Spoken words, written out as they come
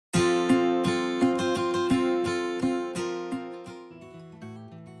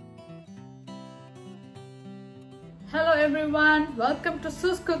everyone, welcome to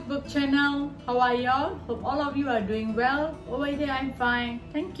Sue's Cookbook channel. How are y'all? Hope all of you are doing well. Over here I'm fine,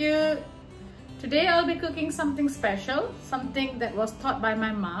 thank you. Today I'll be cooking something special, something that was taught by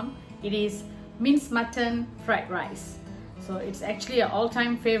my mom. It is minced mutton fried rice. So it's actually an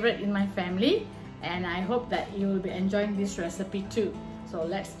all-time favorite in my family, and I hope that you will be enjoying this recipe too. So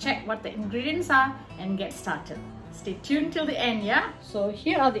let's check what the ingredients are and get started. Stay tuned till the end, yeah? So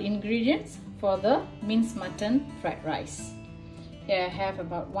here are the ingredients for the minced mutton fried rice. Here I have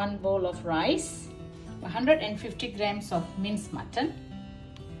about 1 bowl of rice, 150 grams of minced mutton,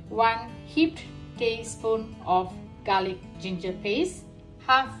 1 heaped teaspoon of garlic ginger paste,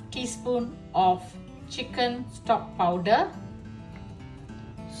 half teaspoon of chicken stock powder,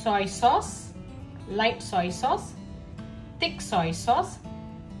 soy sauce, light soy sauce, thick soy sauce.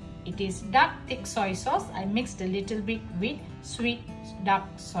 It is dark thick soy sauce. I mixed a little bit with sweet dark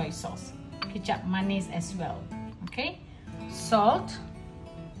soy sauce. Kecap manis as well. Okay, salt,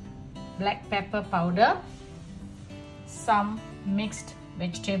 black pepper powder, some mixed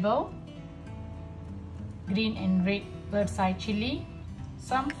vegetable, green and red bird's eye chili,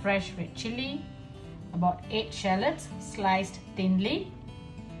 some fresh red chili, about 8 shallots sliced thinly,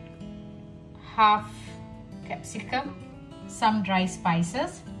 half capsicum, some dry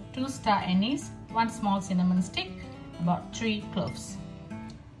spices, 2 star anise, 1 small cinnamon stick, about 3 cloves,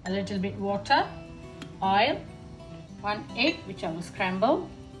 a little bit water, oil, 1 egg which I will scramble.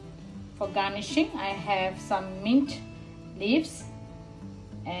 For garnishing I have some mint leaves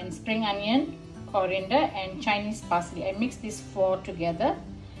and spring onion, coriander and Chinese parsley. I mix these 4 together.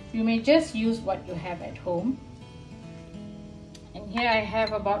 You may just use what you have at home. And here I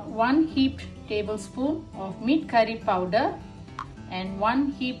have about 1 heaped tablespoon of meat curry powder and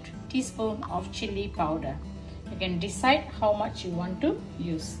 1 heaped teaspoon of chilli powder. You can decide how much you want to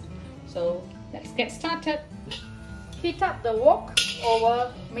use. So let's get started. Heat up the wok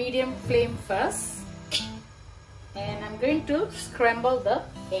over medium flame first, and I'm going to scramble the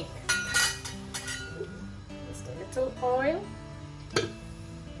egg. Just a little oil.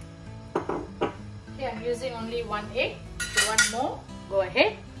 Here I'm using only 1 egg. If you want more, go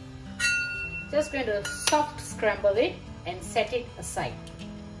ahead. Just going to soft scramble it and set it aside.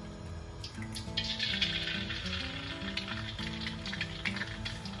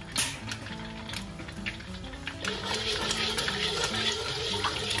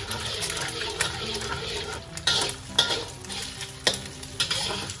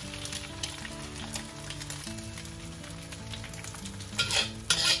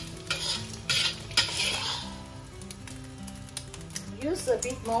 Use a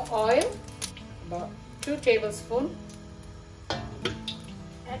bit more oil, about 2 tablespoons.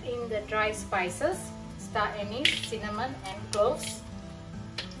 Add in the dry spices, star anise, cinnamon and cloves,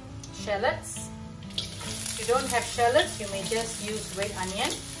 shallots. If you don't have shallots, you may just use red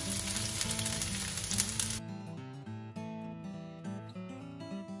onion.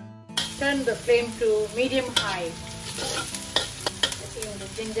 Turn the flame to medium-high. Add in the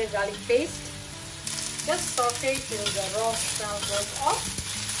ginger garlic paste. Just saute till the raw smell goes off,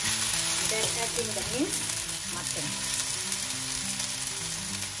 then add in the minced mutton.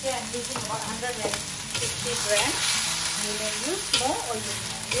 Here I'm using about 150 grams. You may use more or you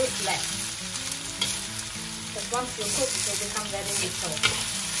may use less, because once you cook it will become very little.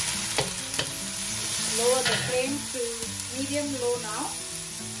 Lower the flame to medium-low now.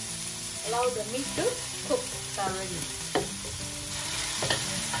 Allow the meat to cook thoroughly.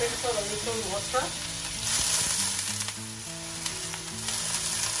 Sprinkle a little water.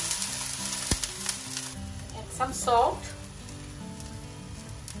 Some salt,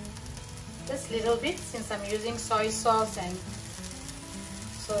 just little bit, since I'm using soy sauce, and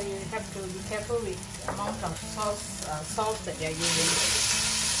so you have to be careful with the amount of salt that you're using.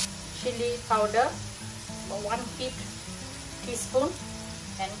 Chili powder, 1 heaped teaspoon,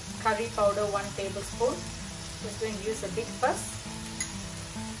 and curry powder 1 tablespoon. Just going to use a bit first.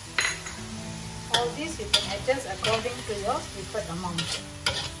 All this you can adjust according to your preferred amount.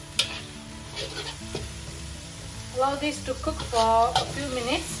 Allow this to cook for a few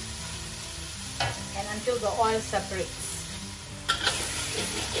minutes and until the oil separates.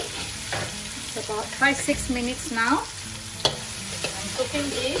 It's about 5-6 minutes now. I'm cooking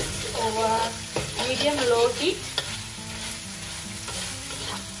this over medium-low heat.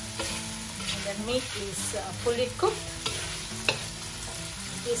 And the meat is fully cooked.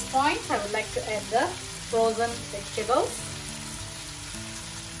 At this point, I would like to add the frozen vegetables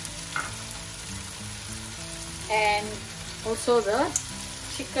and also the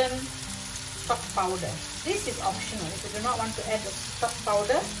chicken stock powder. This is optional. If you do not want to add the stock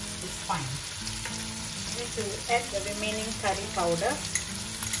powder, it's fine. need to add the remaining curry powder.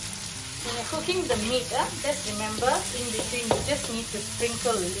 When you're cooking the meat, just remember in between you just need to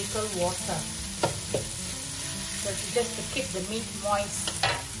sprinkle a little water. So just to keep the meat moist.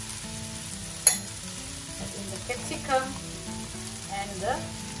 Add in the capsicum and the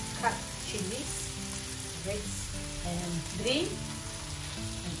cut chilies, red and green,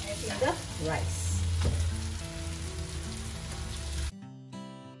 and add in the rice.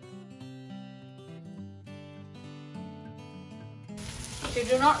 If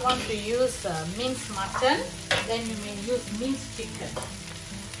you do not want to use minced mutton, then you may use minced chicken.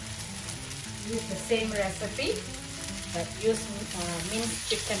 Use the same recipe, but use minced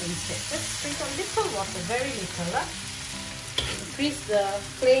chicken instead. Just sprinkle a little water, very little. Increase the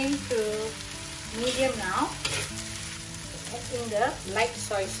flame to medium now. Add in the light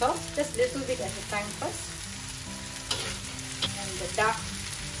soy sauce, just a little bit at a time first. And the dark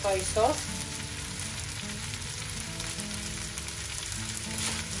soy sauce.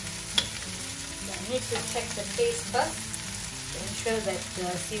 Need to check the taste first to ensure that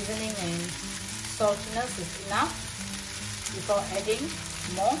the seasoning and saltiness is enough before adding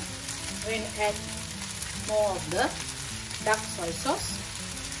more. We're going to add more of the dark soy sauce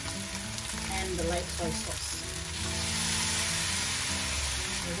and the light soy sauce.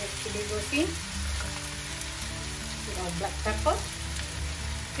 The chili goes in, bit of black pepper.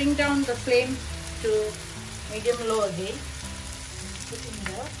 Bring down the flame to medium-low again. Put in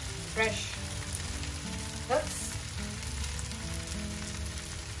the fresh herbs.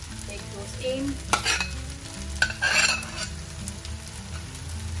 Take those in.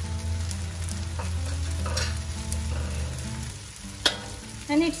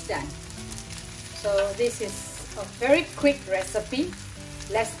 And it's done. So this is a very quick recipe,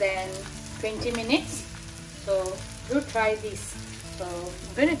 less than 20 minutes. So do try this. So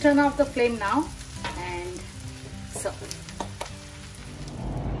I'm going to turn off the flame now and serve.